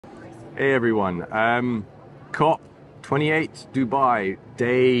Hey everyone, COP 28 Dubai,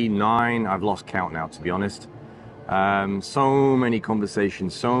 day 9. I've lost count now, to be honest. So many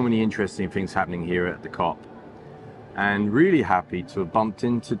conversations, so many interesting things happening here at the COP, and really happy to have bumped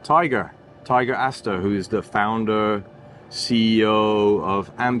into Tiger Astor, who is the founder, CEO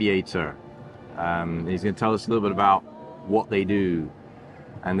of Ambiator. He's going to tell us a little bit about what they do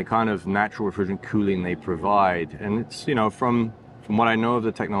and the kind of natural refrigerant cooling they provide. And it's, you know, from what I know of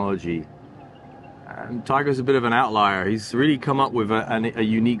the technology, Tiger's a bit of an outlier. He's really come up with a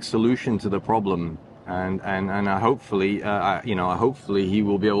unique solution to the problem, and hopefully, hopefully he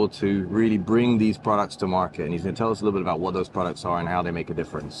will be able to really bring these products to market. And he's going to tell us a little bit about what those products are and how they make a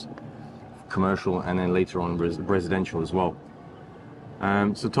difference, commercial and then later on residential as well.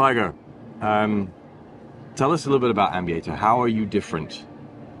 So Tiger, tell us a little bit about Ambiator. How are you different?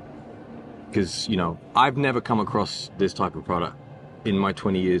 Because, you know, I've never come across this type of product in my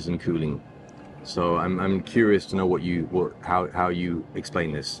 20 years in cooling. So I'm curious to know how you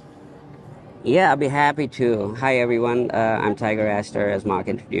explain this. Yeah, I'll be happy to. Hi, everyone. I'm Tiger Astor, as Mark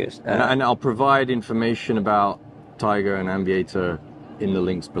introduced. And I'll provide information about Tiger and Ambiator in the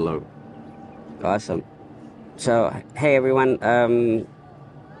links below. Awesome. So, hey, everyone.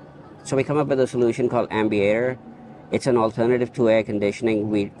 So we come up with a solution called Ambiator. It's an alternative to air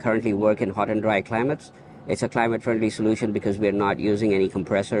conditioning. We currently work in hot and dry climates. It's a climate-friendly solution because we're not using any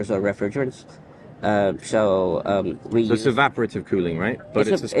compressors or refrigerants. So it's evaporative cooling, right? But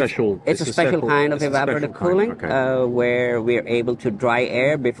it's a special kind of evaporative cooling, okay. Where we're able to dry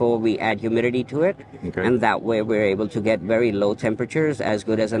air before we add humidity to it, okay. And that way we're able to get very low temperatures, as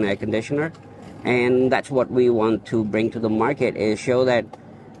good as an air conditioner. And that's what we want to bring to the market, is show that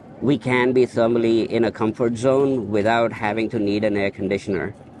we can be thermally in a comfort zone without having to need an air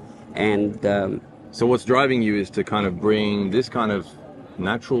conditioner. And so what's driving you is to kind of bring this kind of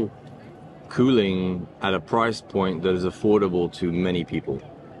natural cooling at a price point that is affordable to many people.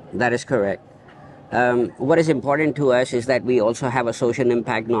 That is correct. What is important to us is that we also have a social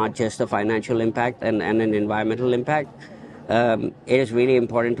impact, not just a financial impact and an environmental impact. It is really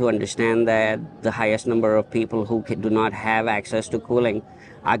important to understand that the highest number of people who do not have access to cooling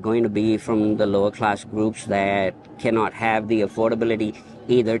are going to be from the lower class groups that cannot have the affordability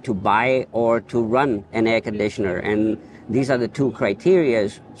either to buy or to run an air conditioner. And these are the two criteria.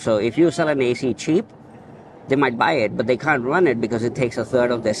 So if you sell an AC cheap, they might buy it, but they can't run it because it takes a third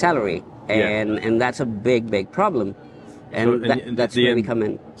of their salary. And that's a big problem. And that's where we come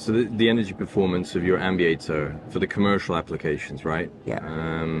in. So the energy performance of your Ambiator for the commercial applications, right? Yeah.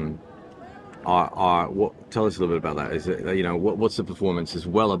 Tell us a little bit about that. Is it, you know, what's the performance? Is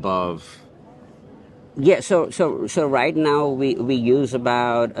well above? Yeah. So right now we use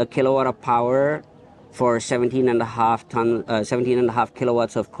about a kilowatt of power for 17.5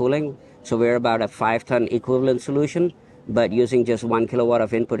 kilowatts of cooling. So we're about a 5-ton equivalent solution, but using just 1 kilowatt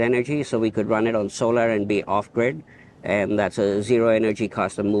of input energy, so we could run it on solar and be off grid. And that's a zero energy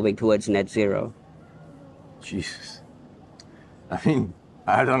cost of moving towards net zero. Jesus. I mean,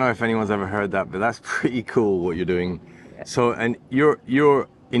 I don't know if anyone's ever heard that, but that's pretty cool what you're doing. Yeah. So, and you're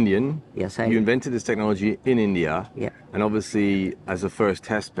Indian. Yes, I am. You invented this technology in India. Yeah. And obviously, as a first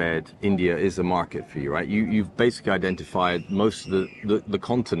test bed, India is a market for you, right? You've basically identified most of the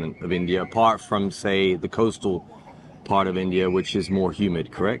continent of India, apart from, say, the coastal part of India, which is more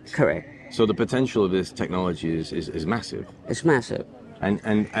humid, correct? Correct. So the potential of this technology is massive. It's massive.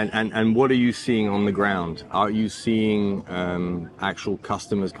 And what are you seeing on the ground? Are you seeing actual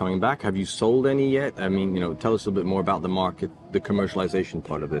customers coming back? Have you sold any yet? I mean, you know, tell us a little bit more about the market, the commercialization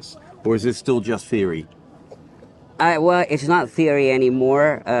part of this. Or is this still just theory? Well, it's not theory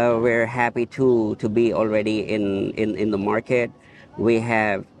anymore. We're happy to be already in the market. We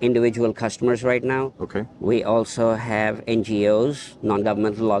have individual customers right now. Okay. We also have NGOs,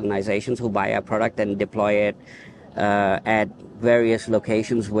 non-governmental organizations, who buy our product and deploy it at various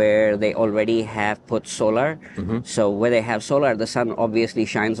locations where they already have put solar. Mm-hmm. So where they have solar, the sun obviously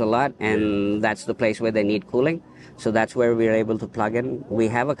shines a lot, and that's the place where they need cooling. So that's where we're able to plug in. We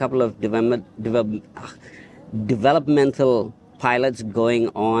have a couple of developmental pilots going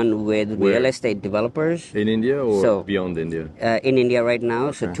on with real estate developers. In India or beyond India? In India right now.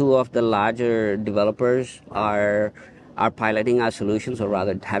 Okay. So 2 of the larger developers are piloting our solutions, or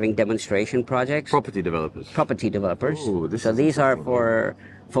rather having demonstration projects. Property developers. Ooh, so these are for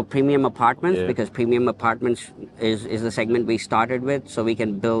premium apartments, yeah. Because premium apartments is the segment we started with, so we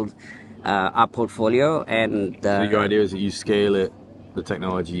can build our portfolio. And so your idea is that you scale it, the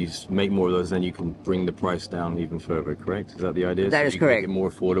technologies, make more of those, then you can bring the price down even further, correct? Is that the idea? That is correct. Make it more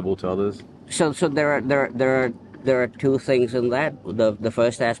affordable to others? So there are there are two things in that. The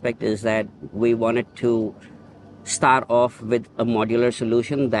first aspect is that we wanted to start off with a modular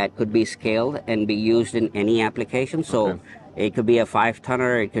solution that could be scaled and be used in any application. So Okay. it could be a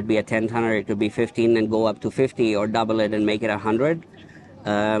 5-tonner, it could be a 10-tonner, it could be 15 and go up to 50, or double it and make it 100.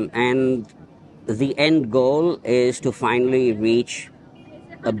 And the end goal is to finally reach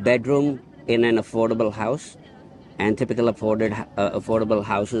a bedroom in an affordable house. And typical affordable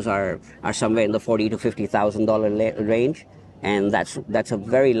houses are somewhere in the $40,000 to $50,000 range, and that's a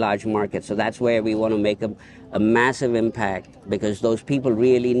very large market. So that's where we want to make a massive impact, because those people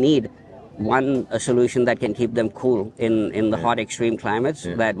really need a solution that can keep them cool in the hot extreme climates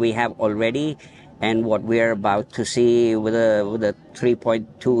that we have already, and what we're about to see with a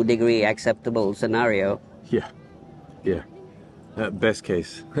 3.2 degree acceptable scenario. Yeah, yeah. Best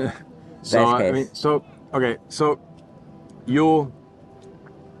case. Best case. I mean, okay, so you're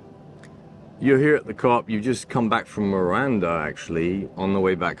here at the COP. You just come back from Miranda, actually, on the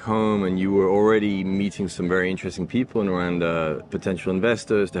way back home, and you were already meeting some very interesting people in Miranda, potential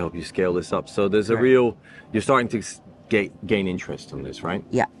investors to help you scale this up. So there's you're starting to gain interest on this, right?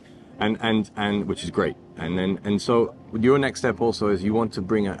 Yeah. And which is great. And so your next step also is you want to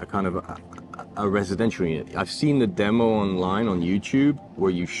bring a kind of a residential unit. I've seen the demo online on YouTube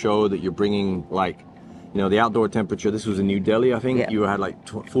where you show that you're bringing, like, you know, the outdoor temperature. This was in New Delhi, I think. Yeah. You had like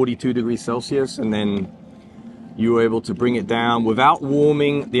 42 degrees Celsius, and then you were able to bring it down without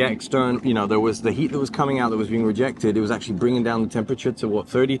warming the external. You know, there was the heat that was coming out that was being rejected. It was actually bringing down the temperature to what,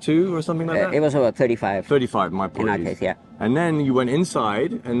 32 or something like that? It was about 35. 35, my apologies. In our case, yeah. And then you went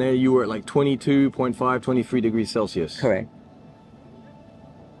inside, and there you were at like 22.5, 23 degrees Celsius. Correct.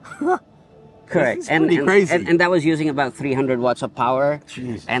 Correct. This is pretty crazy. And that was using about 300 watts of power.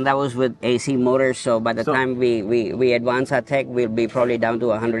 Jeez. And that was with AC motors. So by the time we advance our tech, we'll be probably down to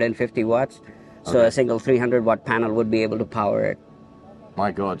 150 watts. So a single 300 watt panel would be able to power it.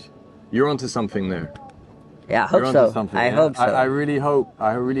 My God, you're onto something there. Yeah, I hope so. I hope so. I really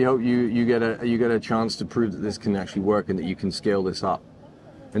hope you get a chance to prove that this can actually work and that you can scale this up.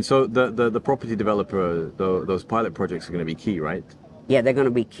 And so the property developer, those pilot projects are going to be key, right? Yeah, they're going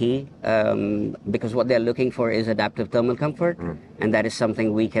to be key, because what they're looking for is adaptive thermal comfort, and that is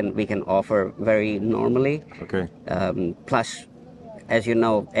something we can offer very normally. Okay. Plus, as you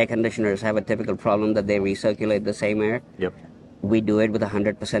know, air conditioners have a typical problem that they recirculate the same air. Yep. We do it with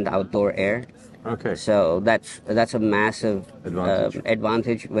 100% outdoor air. Okay. So that's a massive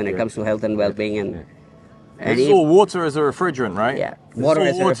advantage when it comes to health and well-being. And it's all water as a refrigerant, right? Yeah, water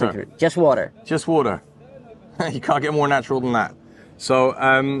as a refrigerant. Just water. Just water. You can't get more natural than that. So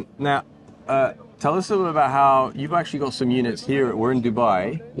now, tell us a little bit about how you've actually got some units here. We're in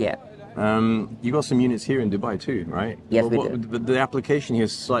Dubai. Yeah. You got some units here in Dubai too, right? Yes, we do. The application here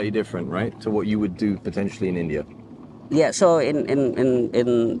is slightly different, right, to what you would do potentially in India. Yeah. So in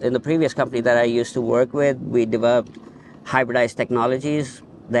the previous company that I used to work with, we developed hybridized technologies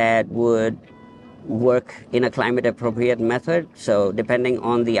that would work in a climate appropriate method. So depending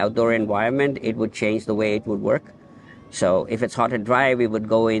on the outdoor environment, it would change the way it would work. So if it's hot and dry, we would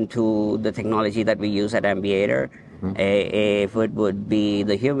go into the technology that we use at Ambiator. If it would be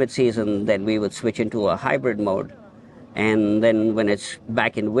the humid season, then we would switch into a hybrid mode. And then when it's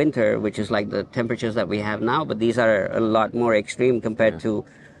back in winter, which is like the temperatures that we have now, but these are a lot more extreme compared to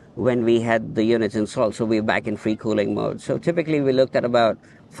when we had the units installed. So we're back in free cooling mode. So typically we looked at about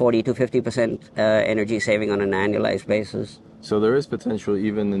 40 to 50% energy saving on an annualized basis. So there is potential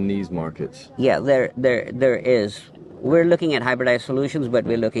even in these markets. Yeah, there is. We're looking at hybridized solutions, but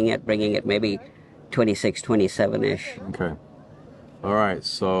we're looking at bringing it maybe 26, 27-ish. Okay. All right.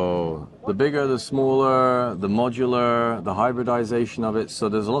 So the bigger, the smaller, the modular, the hybridization of it. So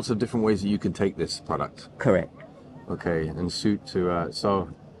there's lots of different ways that you can take this product. Correct. Okay. And suit to,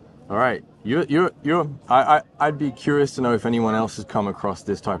 all right. I'd be curious to know if anyone else has come across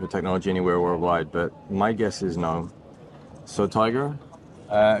this type of technology anywhere worldwide, but my guess is no. So Tiger,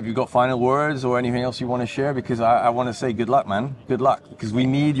 have you got final words or anything else you want to share? Because I want to say good luck, man. Good luck, because we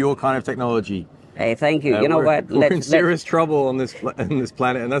need your kind of technology. Hey, thank you. You know what? We're in serious trouble on this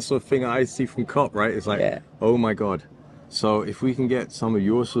planet, and that's the thing I see from COP, right? It's like, oh my God. So if we can get some of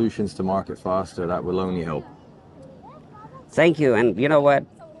your solutions to market faster, that will only help. Thank you. And you know what?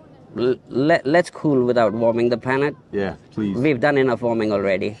 Let's cool without warming the planet. Yeah, please. We've done enough warming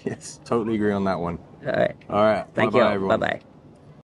already. Yes, totally agree on that one. All right. All right. Thank you. Bye-bye.